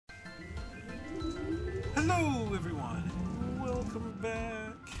Hello everyone, welcome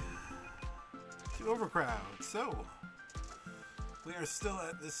back to Overcrowd. So, we are still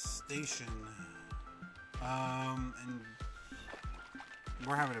at this station, and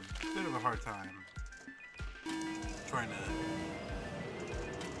we're having a bit of a hard time trying to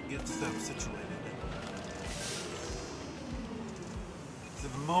get stuff situated. So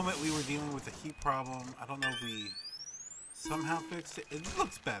the moment we were dealing with a heat problem, I don't know if we somehow fixed it. It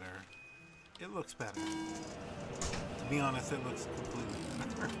looks better. It looks better. To be honest, it looks completely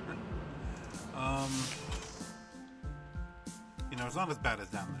better. You know, it's not as bad as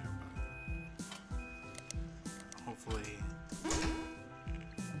down there, but hopefully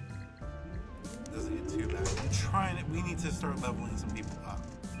it doesn't get too bad. We're trying it. We need to start leveling some people up.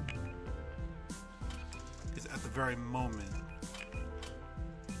 Because at the very moment,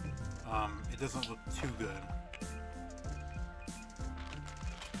 it doesn't look too good.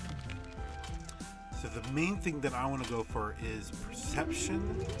 So the main thing that I want to go for is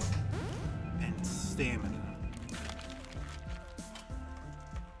perception and stamina.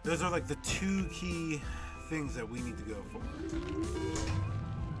 Those are like the two key things that we need to go for.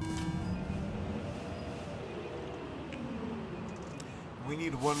 We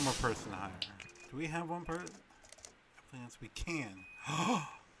need one more person higher. Do we have one person? Yes, we can. Oh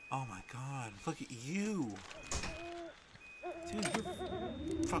my god, look at you. Dude,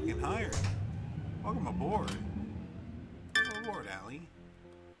 you're fucking hired. Welcome aboard. Welcome aboard, Allie.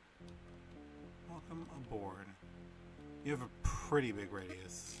 Welcome aboard. You have a pretty big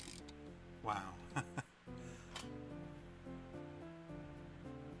radius. Wow.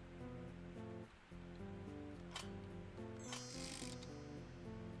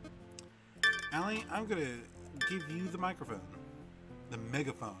 Allie, I'm gonna give you the microphone. The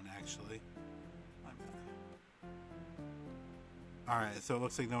megaphone, actually. My bad. Alright, so it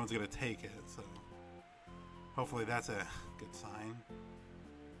looks like no one's gonna take it, so hopefully that's a good sign.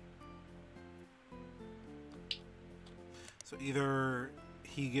 So either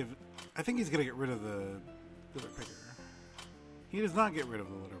I think he's gonna get rid of the litter picker. He does not get rid of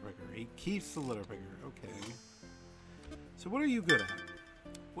the litter picker. He keeps the litter picker. Okay. So what are you good at?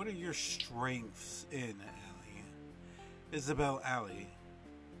 What are your strengths in, Allie? Isabel Allie.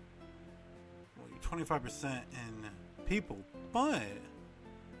 Well, you're 25% in people, but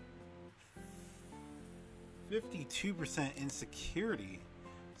 52% insecurity.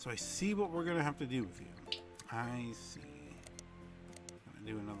 So I see what we're gonna have to do with you. I see. Gonna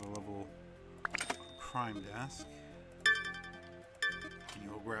do another level crime desk. And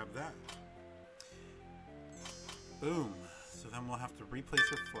you'll grab that. Boom. So then we'll have to replace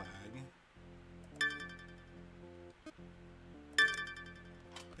her flag.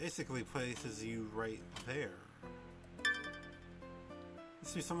 Basically places you right there.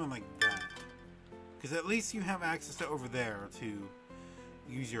 Let's do something like that. Because at least you have access to over there to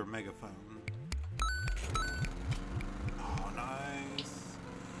use your megaphone. Oh, nice.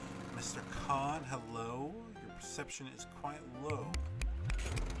 Mr. Cod, hello. Your perception is quite low.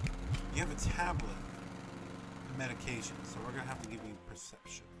 You have a tablet. Medication, so we're gonna have to give you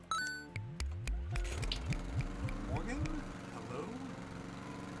perception. Morgan, hello.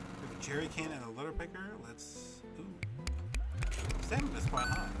 We have a jerry can and a litter picker. Let's. Ooh, stamina's quite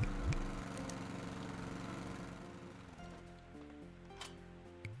high.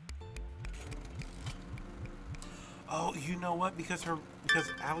 Oh, you know what? Because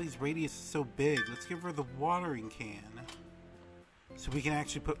Allie's radius is so big, let's give her the watering can, so we can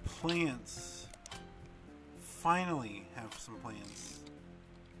actually put plants. Finally have some plants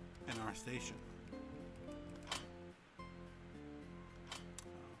in our station.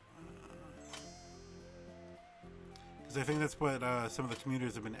 Because I think that's what some of the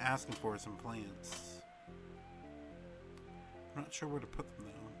commuters have been asking for, some plants. I'm not sure where to put them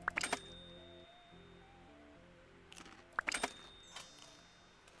though.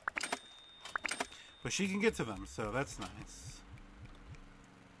 But she can get to them, so that's nice.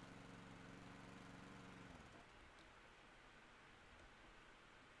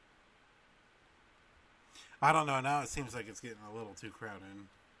 I don't know, now it seems like it's getting a little too crowded.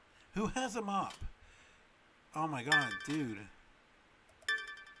 Who has a mop? Oh my god, dude.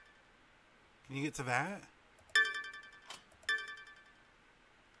 Can you get to that?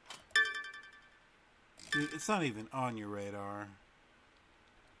 Dude, it's not even on your radar.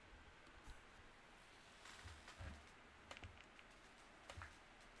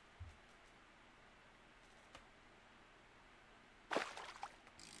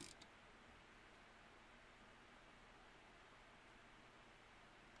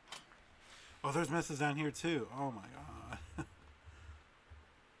 Oh, there's messes down here too. Oh my god.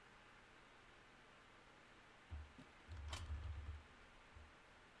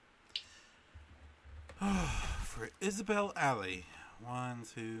 For Isabel Alley. 1, 2,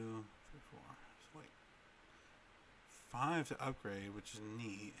 3, 4. So like 5 to upgrade, which is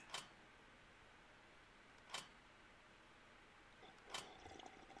neat.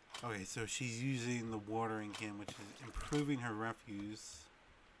 Okay, so she's using the watering can, which is improving her refuse.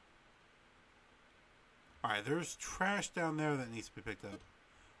 Alright, there's trash down there that needs to be picked up.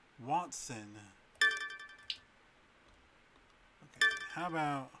 Watson. Okay, how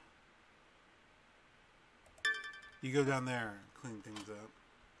about you go down there and clean things up.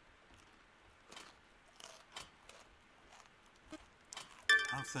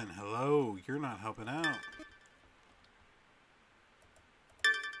 Watson, hello, you're not helping out.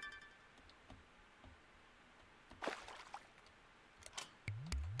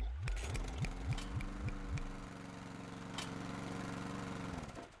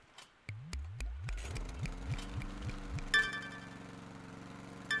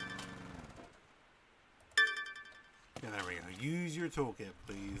 Yeah, there we go. Use your toolkit,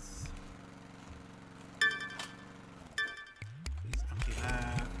 please. Please empty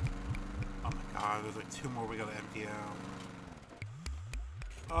that. Oh my god, there's like 2 more we gotta empty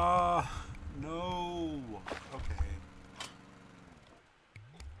out. No. Okay.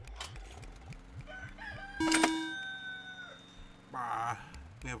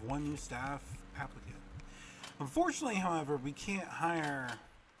 We have 1 new staff applicant. Unfortunately, however, we can't hire...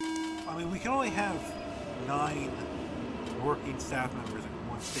 I mean, we can only have 9 working staff members at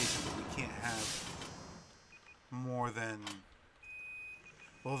one station, but we can't have more than...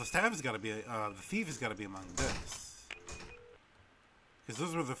 Well, the staff has got to be... the thief has got to be among this. Because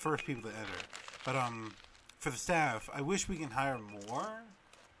those were the first people to enter. But, for the staff, I wish we can hire more.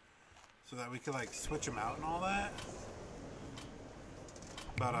 So that we could, like, switch them out and all that.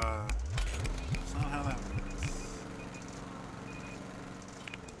 But, that's not how that works.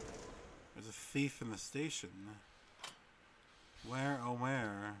 There's a thief in the station. Where, oh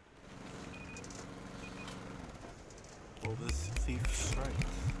where, will this thief strike?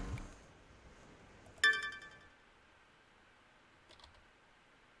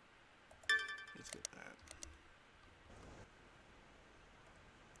 Let's get that.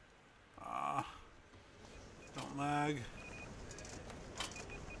 Don't lag.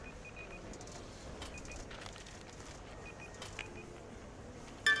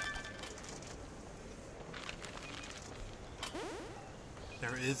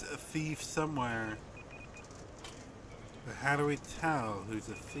 There is a thief somewhere. But how do we tell who's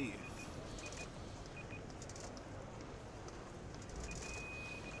a thief?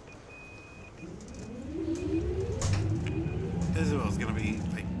 Isabel's gonna be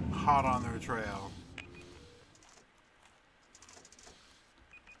like hot on their trail.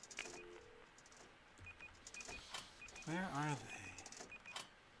 Where are they?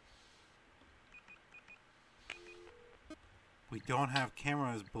 We don't have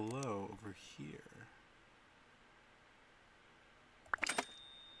cameras below over here.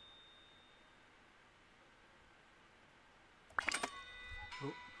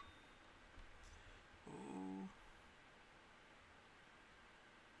 Oh. Oh.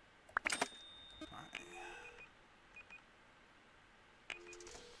 All right.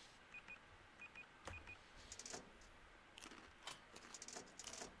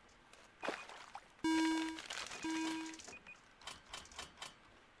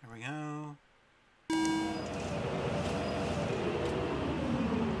 There we go.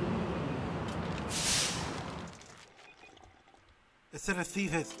 It said a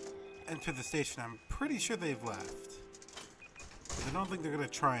thief has entered the station. I'm pretty sure they've left. But I don't think they're going to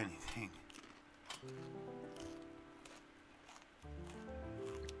try anything.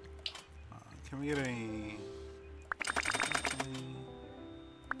 Can we get a...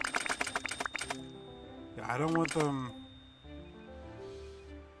 Yeah, I don't want them...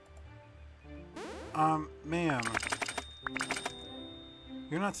 Ma'am.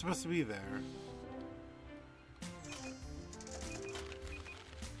 You're not supposed to be there.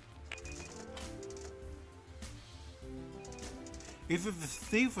 Either the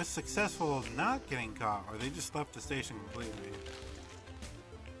thief was successful of not getting caught, or they just left the station completely.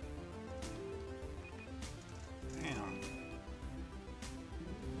 Damn.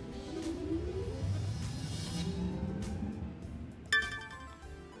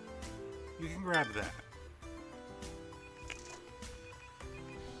 You can grab that.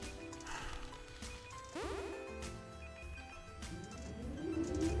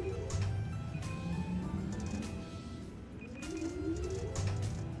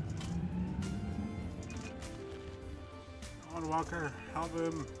 Come on, Walker, help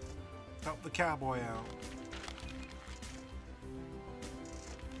him. Help the cowboy out.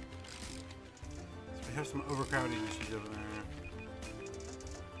 So We have some overcrowding issues over there.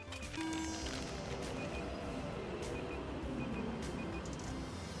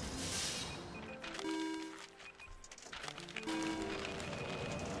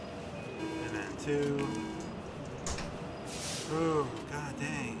 And then 2. Oh, god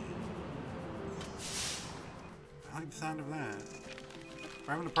dang. I like the sound of that.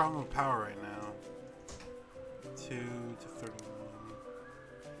 We're having a problem with power right now. 2 to 31.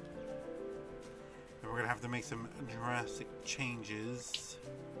 And we're gonna have to make some drastic changes.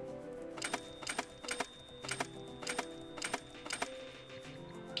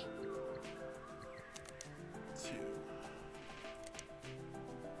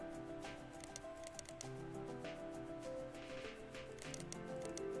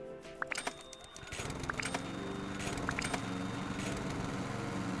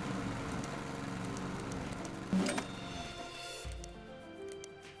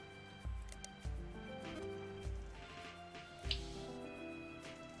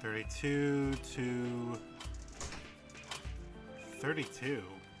 $32 to $32.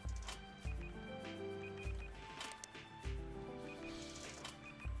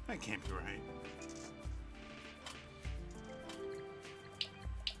 That can't be right.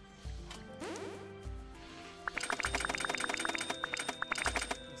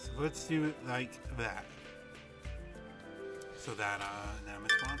 So let's do it like that. So that, now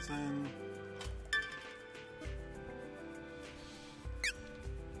Miss Watson.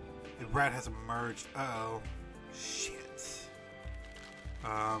 The rat has emerged. Uh-oh. Shit.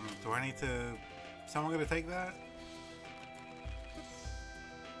 Do I need to... Someone gonna take that?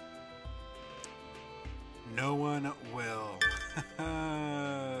 No one will.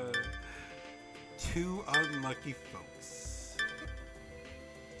 2 unlucky folks.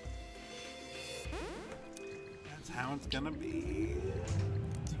 That's how it's gonna be. 2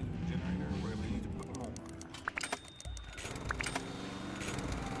 generator, we're gonna need to put more.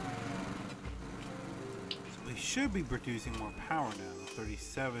 So we should be producing more power now.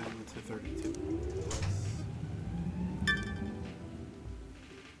 37 to 32.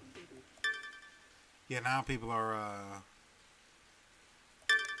 Yeah, now people are,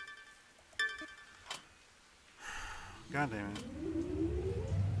 God damn it.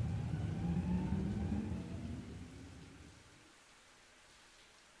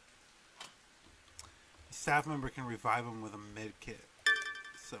 The staff member can revive him with a med kit.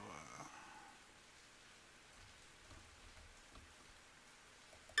 So,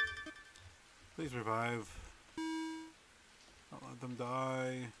 please revive. Don't let them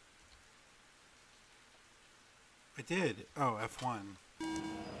die. I did. Oh, F1.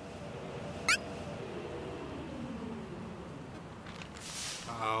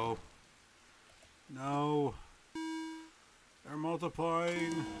 Uh-oh. No. They're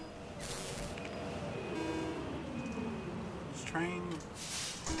multiplying. This train.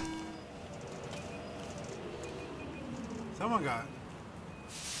 Someone got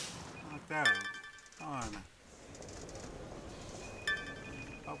knocked out. Come on.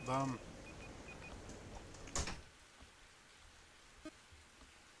 Help them.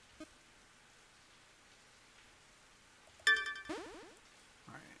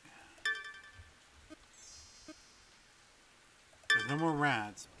 No more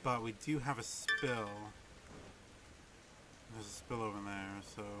rats, but we do have a spill. There's a spill over there,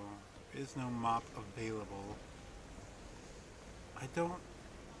 so there is no mop available. I don't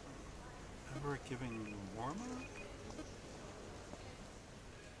remember giving warm up.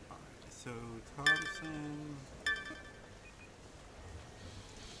 Alright, so Thompson.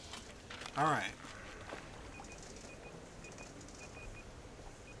 Alright.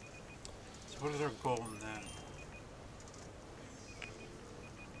 So what is our goal now?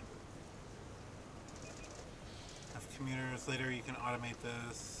 Commuters. Later you can automate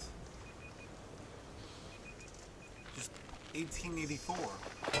this. Just 1884.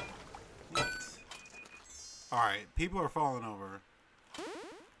 Yes. Alright, people are falling over. Please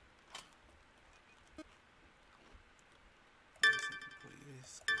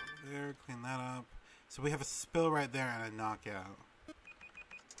go over there, clean that up. So we have a spill right there and a knockout.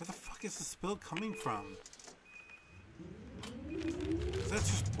 Where the fuck is the spill coming from?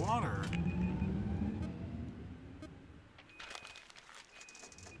 That's just water.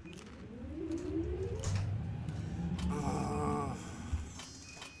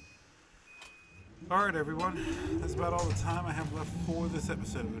 Alright everyone, that's about all the time I have left for this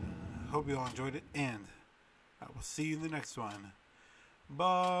episode. Hope you all enjoyed it, and I will see you in the next one.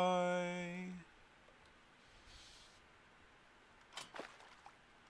 Bye!